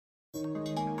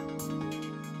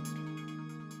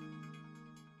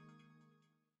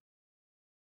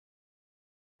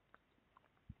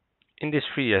In this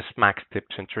 3ds Max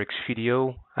tips and tricks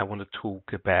video, I want to talk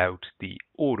about the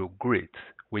Autogrid,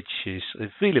 which is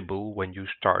available when you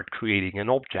start creating an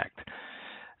object.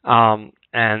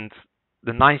 And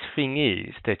the nice thing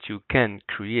is that you can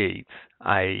create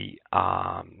a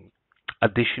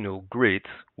additional grid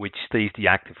which stays the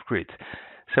active grid.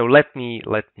 So let me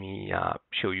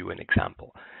show you an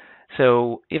example.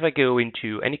 So if I go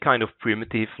into any kind of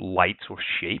primitive light or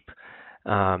shape,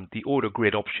 the auto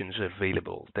grid options are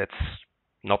available. That's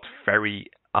not very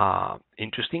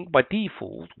interesting by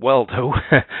default. Well, though,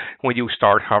 when you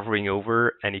start hovering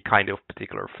over any kind of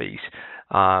particular face,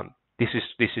 this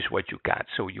is what you get.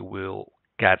 So you will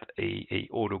get a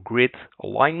auto grid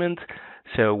alignment.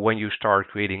 So when you start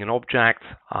creating an object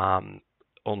on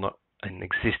an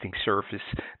existing surface,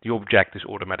 the object is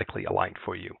automatically aligned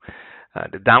for you.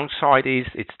 The downside is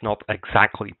it's not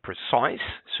exactly precise,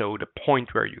 so the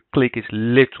point where you click is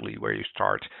literally where you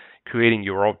start creating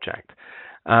your object.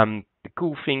 The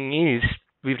cool thing is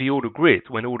with the Autogrid,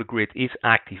 when Autogrid is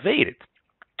activated,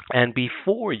 and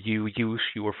before you use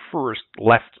your first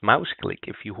left mouse click,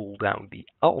 if you hold down the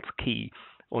Alt key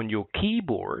on your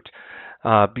keyboard,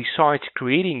 besides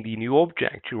creating the new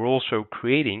object, you're also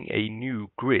creating a new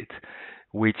grid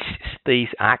which stays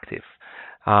active.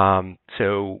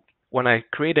 So when I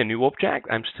create a new object,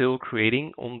 I'm still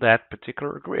creating on that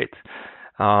particular grid.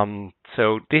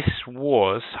 So this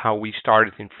was how we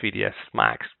started in 3ds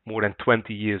Max more than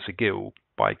 20 years ago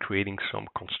by creating some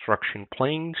construction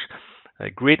planes. A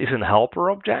grid is a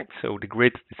helper object, so the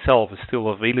grid itself is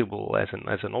still available as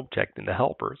an object in the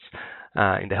helper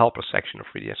section of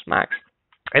 3ds Max.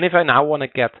 And if I now want to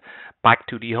get back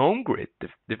to the home grid,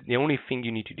 the only thing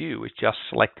you need to do is just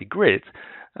select the grid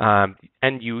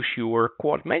and use your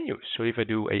quad menus. So if I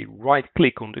do a right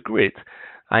click on the grid,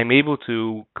 I'm able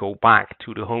to go back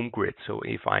to the home grid. So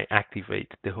if I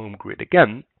activate the home grid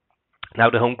again, now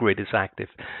the home grid is active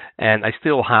and I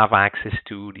still have access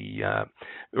to the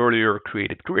earlier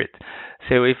created grid.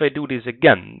 So if I do this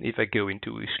again, if I go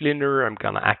into a cylinder, I'm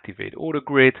going to activate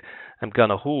Autogrid. I'm going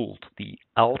to hold the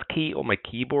Alt key on my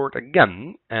keyboard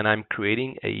again, and I'm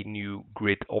creating a new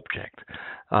grid object.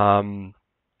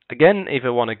 Again, if I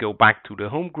want to go back to the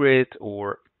home grid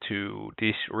or to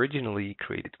this originally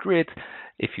created grid,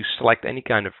 if you select any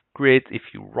kind of grid, if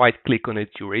you right click on it,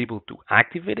 you're able to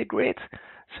activate a grid.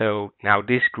 So now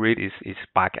this grid is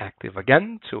back active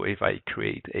again. So if I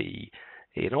create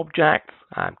an object,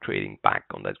 I'm creating back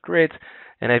on that grid.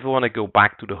 And if I want to go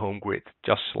back to the home grid,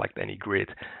 just select any grid,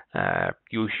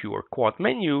 use your quad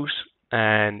menus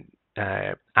and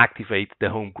activate the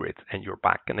home grid, and you're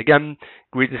back. And again,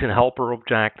 grid is a helper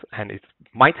object, and it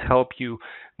might help you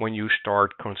when you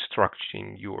start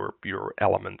constructing your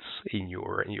elements in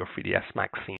your 3ds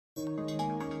Max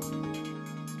scene.